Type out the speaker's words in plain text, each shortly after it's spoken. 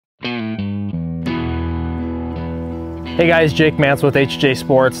Hey guys, Jake Mance with HHA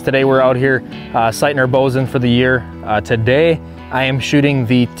Sports. Today we're out here sighting our bows in for the year. Today I am shooting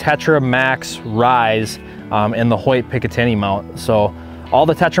the Tetra RYZ in the Hoyt Picatinny mount. So all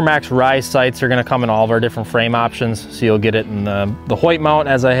the Tetra RYZ sights are going to come in all of our different frame options. So you'll get it in the Hoyt mount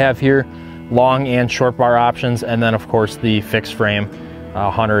as I have here, long and short bar options, and then of course the fixed frame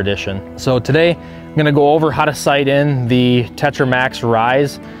Hunter edition. So today I'm going to go over how to sight in the Tetra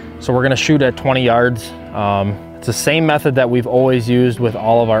RYZ. So we're going to shoot at 20 yards. It's the same method that we've always used with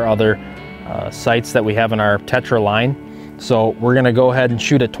all of our other sights that we have in our Tetra line. So we're going to go ahead and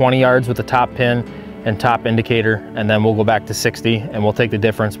shoot at 20 yards with the top pin and top indicator, and then we'll go back to 60 and we'll take the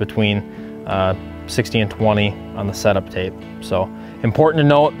difference between 60 and 20 on the setup tape. So important to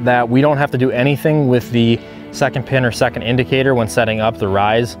note that we don't have to do anything with the second pin or second indicator when setting up the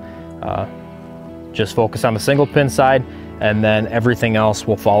RYZ. Just focus on the single pin side, and then everything else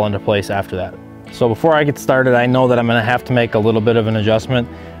will fall into place after that. So before I get started, I know that I'm gonna have to make a little bit of an adjustment.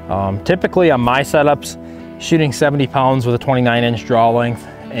 Typically on my setups, shooting 70 pounds with a 29-inch draw length,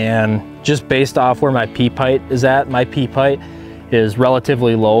 and just based off where my peep height is at, my peep height is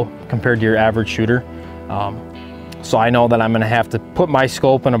relatively low compared to your average shooter. So I know that I'm gonna have to put my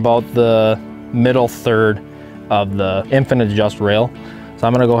scope in about the middle third of the infinite adjust rail. So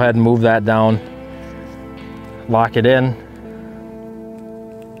I'm gonna go ahead and move that down, lock it in.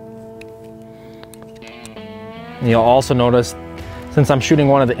 And you'll also notice, since I'm shooting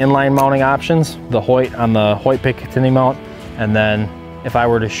one of the inline mounting options, the Hoyt on the Hoyt Picatinny mount, and then if I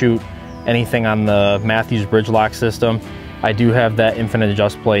were to shoot anything on the Matthews bridge lock system, I do have that infinite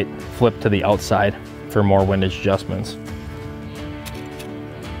adjust plate flipped to the outside for more windage adjustments.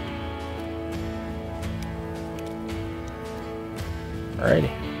 Alrighty.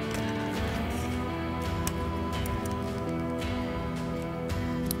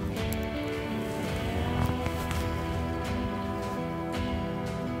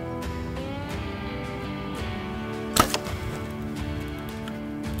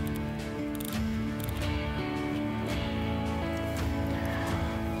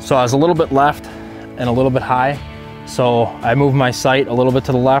 So I was a little bit left and a little bit high, so I moved my sight a little bit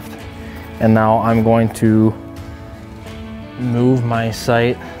to the left, and now I'm going to move my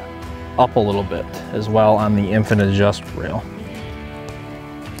sight up a little bit as well on the infinite adjust rail.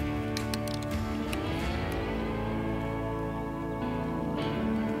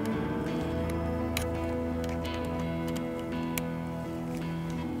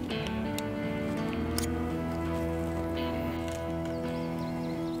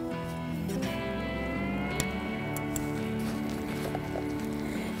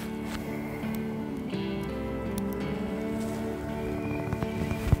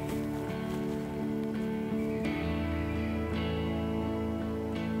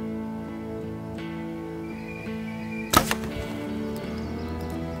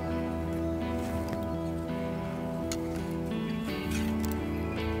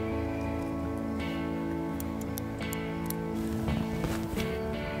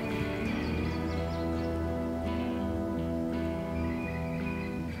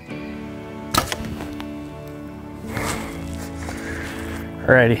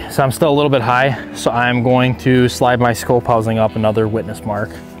 Alrighty, so I'm still a little bit high, so I'm going to slide my scope housing up another witness mark.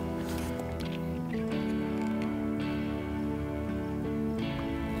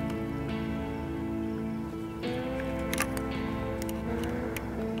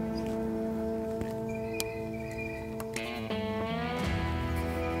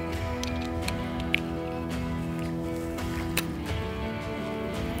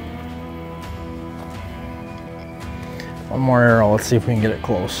 One more arrow, let's see if we can get it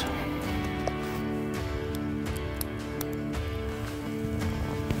close.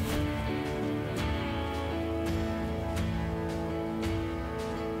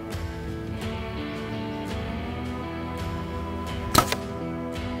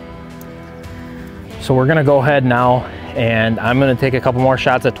 So we're gonna go ahead now, and I'm gonna take a couple more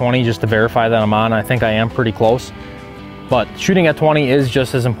shots at 20 just to verify that I'm on. I think I am pretty close, but shooting at 20 is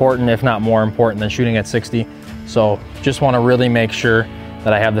just as important, if not more important, than shooting at 60. So just want to really make sure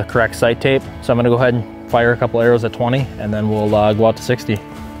that I have the correct sight tape. So I'm going to go ahead and fire a couple arrows at 20, and then we'll go out to 60.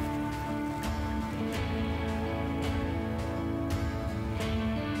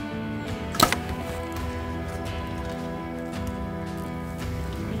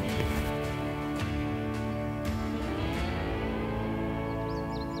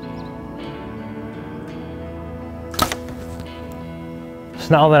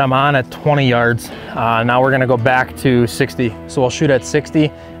 So now that I'm on at 20 yards, now we're gonna go back to 60. So I'll shoot at 60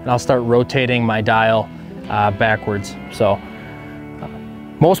 and I'll start rotating my dial backwards. So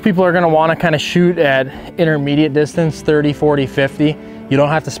Most people are gonna wanna kind of shoot at intermediate distance, 30, 40, 50. You don't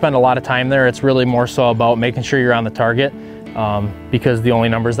have to spend a lot of time there. It's really more so about making sure you're on the target because the only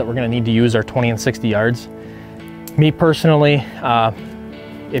numbers that we're gonna need to use are 20 and 60 yards. Me personally,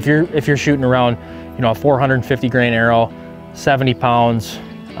 if you're shooting around, you know, a 450 grain arrow, 70 pounds,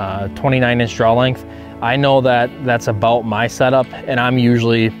 29-inch draw length, I know that that's about my setup, and I'm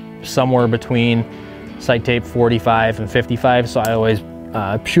usually somewhere between sight tape 45 and 55, so I always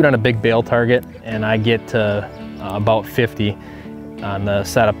shoot on a big bail target, and I get to about 50 on the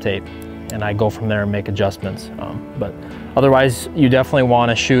setup tape, and I go from there and make adjustments. But otherwise, you definitely want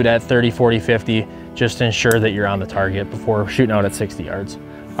to shoot at 30, 40, 50, just to ensure that you're on the target before shooting out at 60 yards.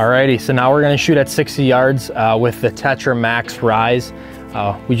 Alrighty, so now we're going to shoot at 60 yards with the Tetra Max RYZ.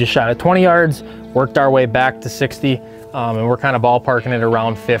 We just shot at 20 yards, worked our way back to 60, and we're kind of ballparking it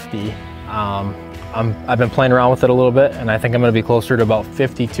around 50. I've been playing around with it a little bit, and I think I'm going to be closer to about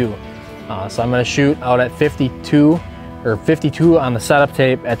 52. So I'm going to shoot out at 52 on the setup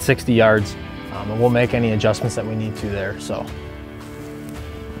tape at 60 yards, and we'll make any adjustments that we need to there. So.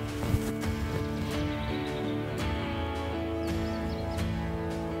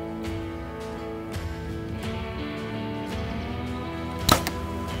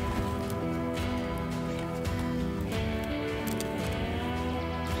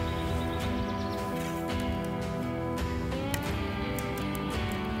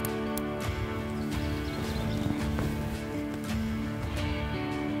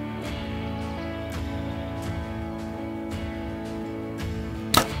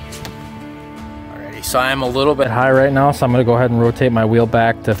 So I'm a little bit high right now, so I'm gonna go ahead and rotate my wheel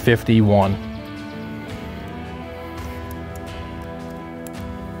back to 51.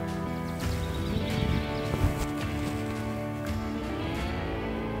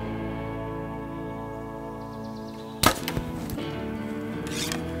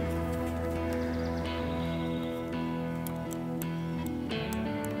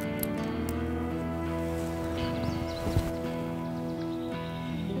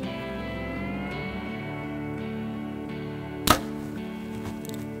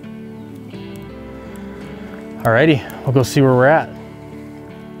 Alrighty, we'll go see where we're at.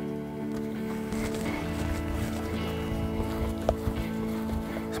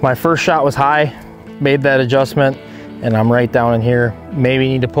 So my first shot was high, made that adjustment, and I'm right down in here. Maybe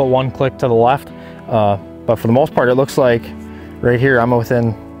need to put one click to the left, but for the most part, it looks like right here I'm within,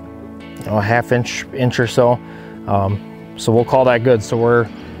 you know, a half inch or so. So we'll call that good. So we're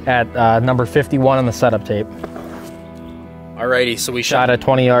at number 51 on the setup tape. Alrighty, so we shot at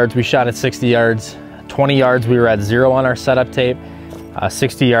 20 yards, we shot at 60 yards. 20 yards, we were at 0 on our setup tape.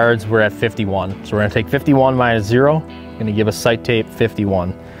 60 yards, we're at 51. So we're gonna take 51 minus 0, gonna give us sight tape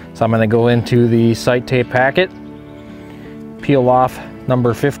 51. So I'm gonna go into the sight tape packet, peel off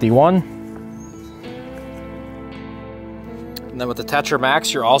number 51. And then with the Tetra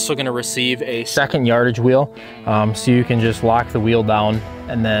Max, you're also gonna receive a second yardage wheel. So you can just lock the wheel down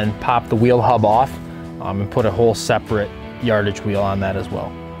and then pop the wheel hub off and put a whole separate yardage wheel on that as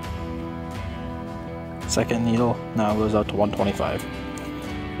well. Second needle now goes out to 125.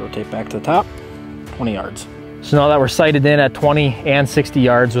 Rotate back to the top, 20 yards. So now that we're sighted in at 20 and 60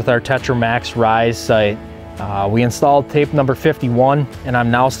 yards with our Tetra Max RYZ sight, we installed tape number 51, and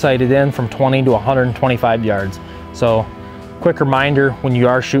I'm now sighted in from 20 to 125 yards. So quick reminder, when you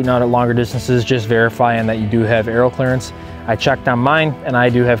are shooting out at longer distances, just verifying that you do have arrow clearance. I checked on mine, and I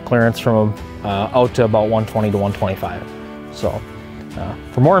do have clearance from out to about 120 to 125. So.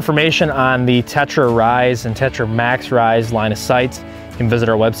 For more information on the Tetra RYZ and Tetra Max RYZ line of sights, you can visit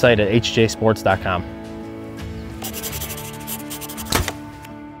our website at hhjasports.com.